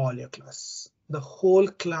to all your class. The whole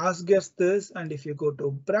class gets this. And if you go to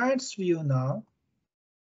Brad's view now,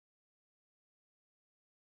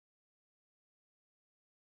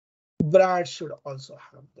 Brad should also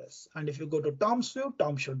have this. And if you go to Tom's view,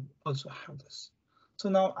 Tom should also have this. So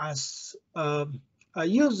now as a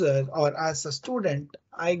user or as a student,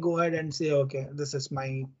 I go ahead and say, OK, this is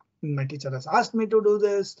my teacher has asked me to do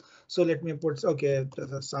this. So let me put, OK, this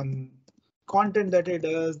is some content that it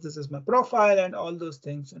does. This is my profile and all those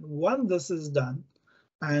things. And once this is done,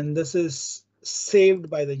 and this is saved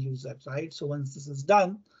by the user, right? So once this is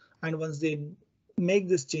done, and once they make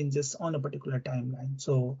these changes on a particular timeline,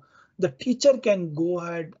 so the teacher can go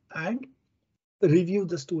ahead and review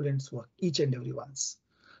the students' work, each and every once.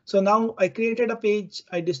 So now I created a page,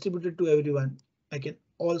 I distributed to everyone. I can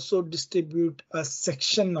also distribute a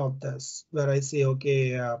section of this where I say,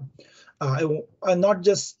 OK, not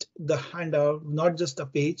just the handout, not just a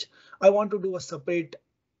page. I want to do a separate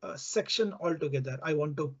section altogether. I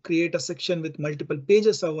want to create a section with multiple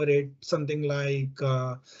pages over it, something like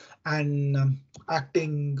an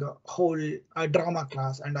acting whole drama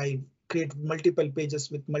class, and I create multiple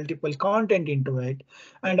pages with multiple content into it.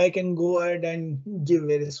 And I can go ahead and give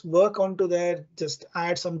various work onto there, just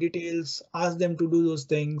add some details, ask them to do those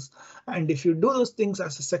things. And if you do those things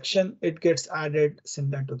as a section, it gets added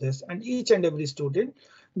similar to this, and each and every student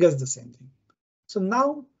gets the same thing. So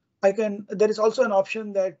now there is also an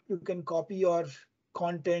option that you can copy your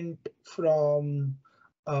content from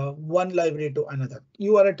one library to another.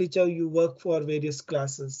 You are a teacher, you work for various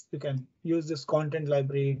classes. You can use this content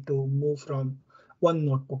library to move from one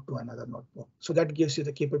notebook to another notebook. So that gives you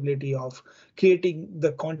the capability of creating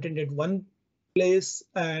the content at one place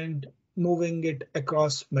and moving it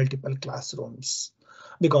across multiple classrooms.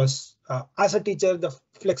 Because as a teacher, the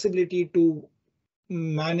flexibility to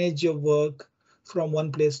manage your work from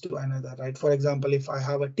one place to another, right? For example, if I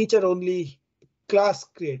have a teacher only class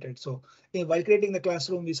created, so while creating the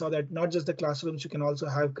classroom, we saw that not just the classrooms, you can also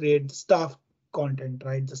have create staff content,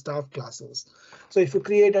 right? The staff classes. So if you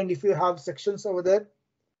create and if you have sections over there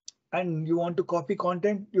and you want to copy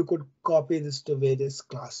content, you could copy this to various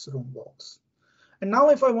classroom blocks. And now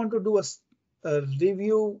if I want to do a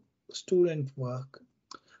review student work,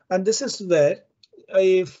 and this is where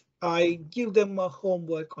if I give them a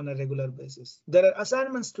homework on a regular basis, there are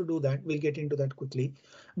assignments to do that. We'll get into that quickly,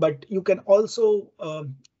 but you can also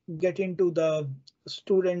get into the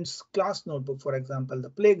students class notebook, for example, the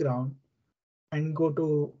playground, and go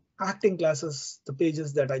to acting classes, the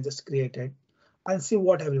pages that I just created, and see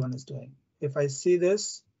what everyone is doing. If I see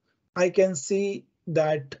this, I can see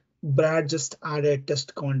that Brad just added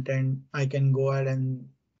test content. I can go ahead and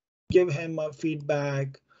give him a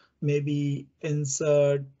feedback, maybe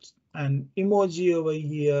insert an emoji over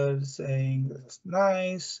here saying this is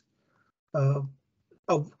nice. I'm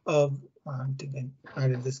thinking I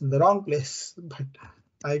added this in the wrong place, but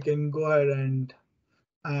I can go ahead and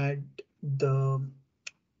add the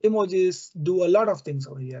emojis, do a lot of things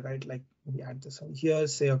over here, right? Like we add this over here,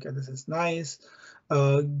 say, okay, this is nice.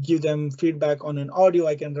 Give them feedback on an audio.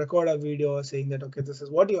 I can record a video saying that, okay, this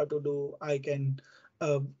is what you have to do. I can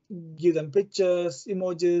give them pictures,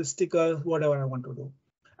 emojis, stickers, whatever I want to do.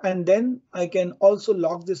 And then I can also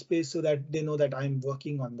log this page so that they know that I'm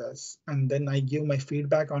working on this. And then I give my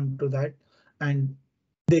feedback onto that, and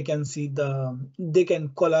they can see they can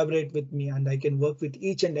collaborate with me, and I can work with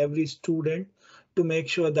each and every student to make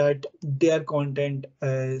sure that their content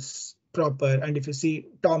is proper. And if you see,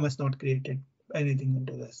 Tom has not created anything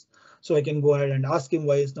into this, so I can go ahead and ask him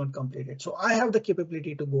why it's not completed. So I have the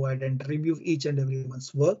capability to go ahead and review each and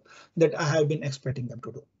everyone's work that I have been expecting them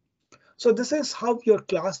to do. So this is how your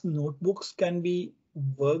class notebooks can be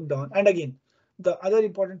worked on. And again, the other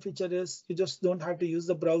important feature is you just don't have to use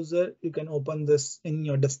the browser. You can open this in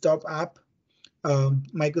your desktop app.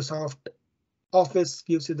 Microsoft Office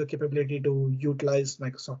gives you the capability to utilize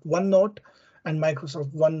Microsoft OneNote, and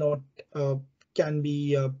Microsoft OneNote can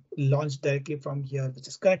be launched directly from here, which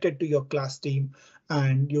is connected to your class team,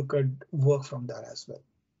 and you could work from there as well.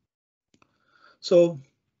 So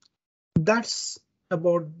that's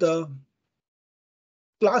about the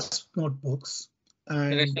class notebooks.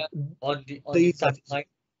 And on the timeline,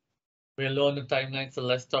 we're low on the timeline, so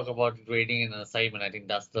let's talk about grading and assignment. I think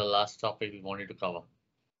that's the last topic we wanted to cover.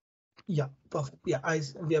 Yeah, perfect. Yeah,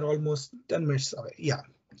 we are almost 10 minutes away. Yeah,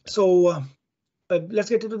 so let's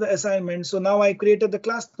get into the assignment. So now I created the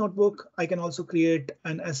class notebook. I can also create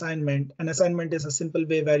an assignment. An assignment is a simple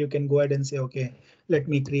way where you can go ahead and say, okay, let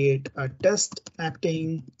me create a test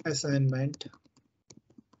acting assignment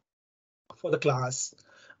for the class.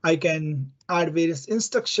 I can add various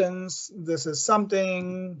instructions. This is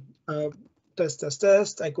something,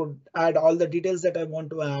 test. I could add all the details that I want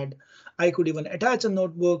to add. I could even attach a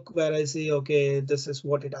notebook where I say, okay, this is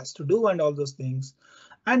what it has to do and all those things.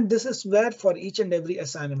 And this is where for each and every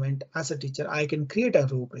assignment as a teacher, I can create a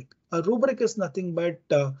rubric. A rubric is nothing but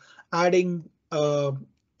adding a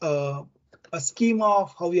schema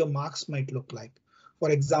of how your marks might look like. For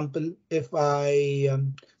example, if I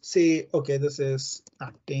say, okay, this is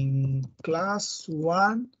acting class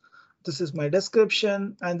 1, this is my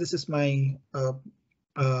description, and this is my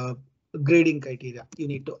grading criteria. You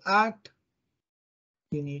need to act,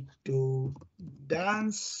 you need to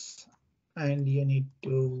dance, and you need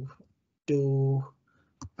to do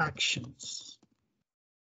actions.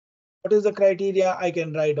 What is the criteria? I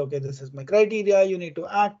can write, okay, this is my criteria. You need to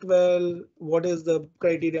act well. What is the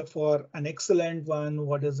criteria for an excellent one?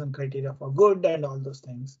 What is the criteria for good, and all those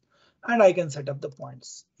things. And I can set up the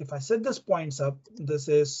points. If I set this points up, this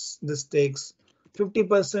takes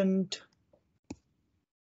 50%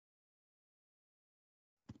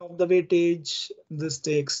 of the weightage. This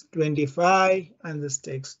takes 25, and this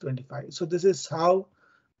takes 25. So this is how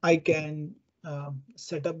I can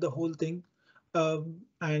set up the whole thing.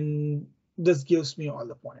 And this gives me all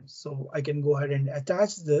the points. So I can go ahead and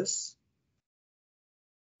attach this.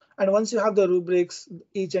 And once you have the rubrics,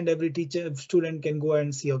 each and every student can go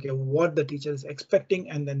and see, okay, what the teacher is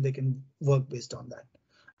expecting, and then they can work based on that.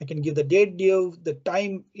 I can give the date due, the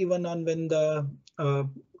time, even on when the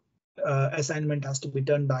assignment has to be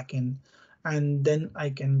turned back in. and then I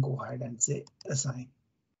can go ahead and say assign.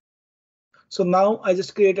 So now I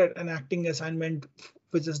just created an acting assignment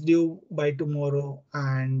which is due by tomorrow,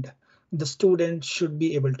 and the student should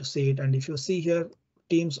be able to see it. And if you see here,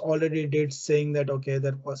 Teams already did saying that, okay,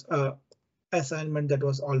 there was a assignment that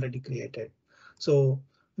was already created. So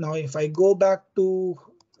now if I go back to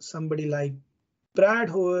somebody like Brad,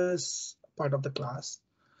 who is part of the class,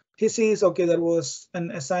 he sees, okay, there was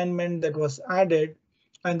an assignment that was added,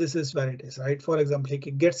 and this is where it is, right? For example, he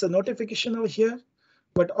gets a notification over here,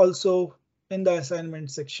 but also in the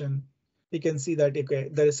assignment section, we can see that, okay,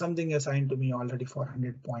 there is something assigned to me already for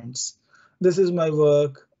 100 points. This is my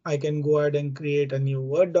work. I can go ahead and create a new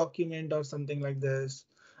Word document or something like this.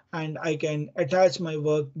 And I can attach my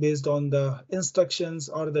work based on the instructions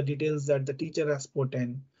or the details that the teacher has put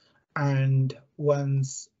in. And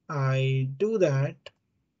once I do that,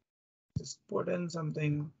 just put in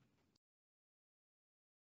something.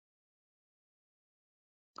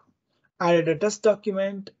 Added a test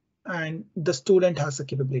document, and the student has the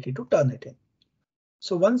capability to turn it in.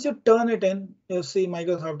 So once you turn it in, you see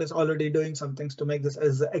Microsoft is already doing some things to make this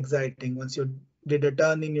as exciting. Once you did a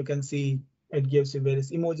turn in, you can see it gives you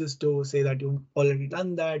various emojis to say that you've already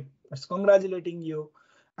done that. It's congratulating you.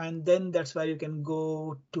 And then that's where you can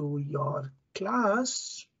go to your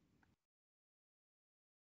class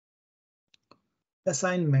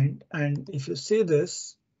assignment. And if you see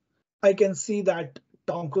this, I can see that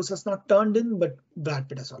Tom Cruise has not turned in, but Brad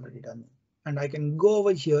Pitt has already done it. And I can go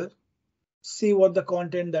over here, see what the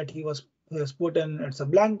content that he has put in. It's a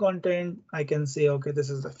blank content. I can say, okay, this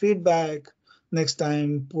is the feedback. Next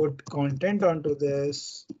time, put content onto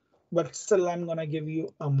this. But still, I'm going to give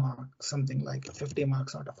you a mark, something like 50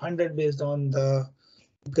 marks out of 100 based on the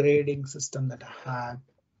grading system that I had,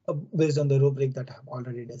 based on the rubric that I have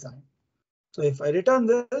already designed. So if I return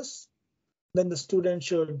this, then the student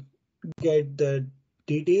should get the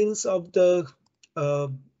details of the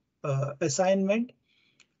assignment,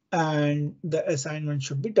 and the assignment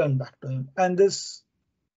should be turned back to him. And this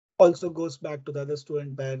also goes back to the other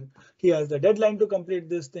student where he has the deadline to complete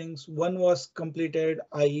these things. One was completed,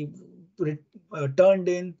 I turned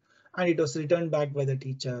in, and it was returned back by the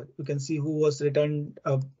teacher. You can see who was returned,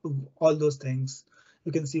 all those things.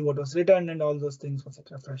 You can see what was returned and all those things was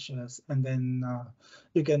refreshes, and then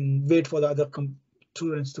you can wait for the other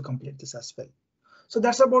students to complete this as well. So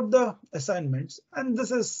that's about the assignments, and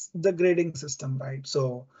this is the grading system, right?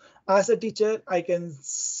 So as a teacher, I can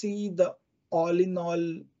see the all in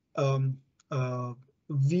all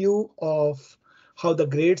view of how the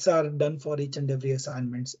grades are done for each and every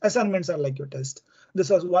assignments. Assignments are like your test. This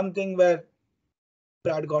was one thing where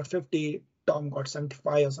Brad got 50, Tom got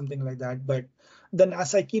 75 or something like that. But then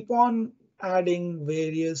as I keep on adding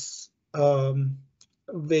various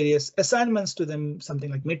assignments to them,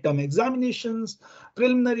 something like midterm examinations,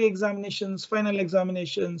 preliminary examinations, final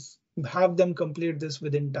examinations, have them complete this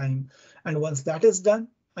within time. And once that is done,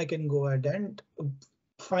 I can go ahead and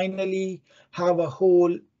finally have a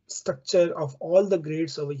whole structure of all the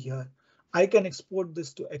grades over here. I can export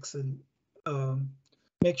this to Excel,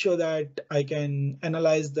 make sure that I can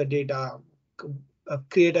analyze the data,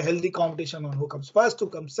 create a healthy competition on who comes first, who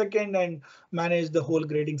comes second, and manage the whole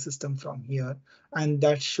grading system from here. And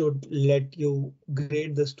that should let you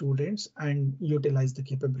grade the students and utilize the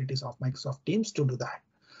capabilities of Microsoft Teams to do that.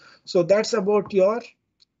 So that's about your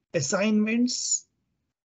assignments,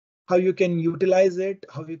 how you can utilize it,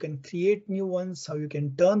 how you can create new ones, how you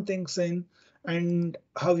can turn things in, and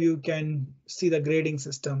how you can see the grading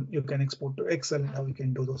system you can export to Excel, and how you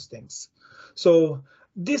can do those things. So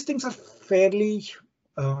these things are fairly,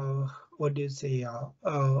 what do you say,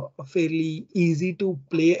 fairly easy to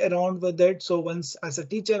play around with it. So once as a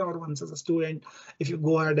teacher or once as a student, if you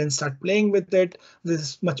go ahead and start playing with it,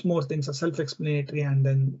 this much more things are self-explanatory, and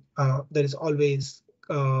then there is always,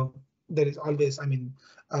 I mean,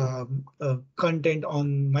 content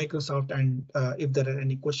on Microsoft, and if there are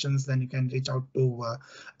any questions, then you can reach out to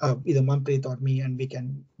either Manpreet or me, and we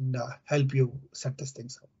can help you set these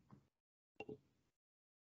things up.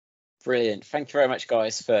 Brilliant. Thank you very much,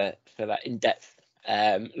 guys, for that in-depth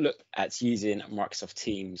look at using Microsoft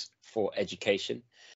Teams for education.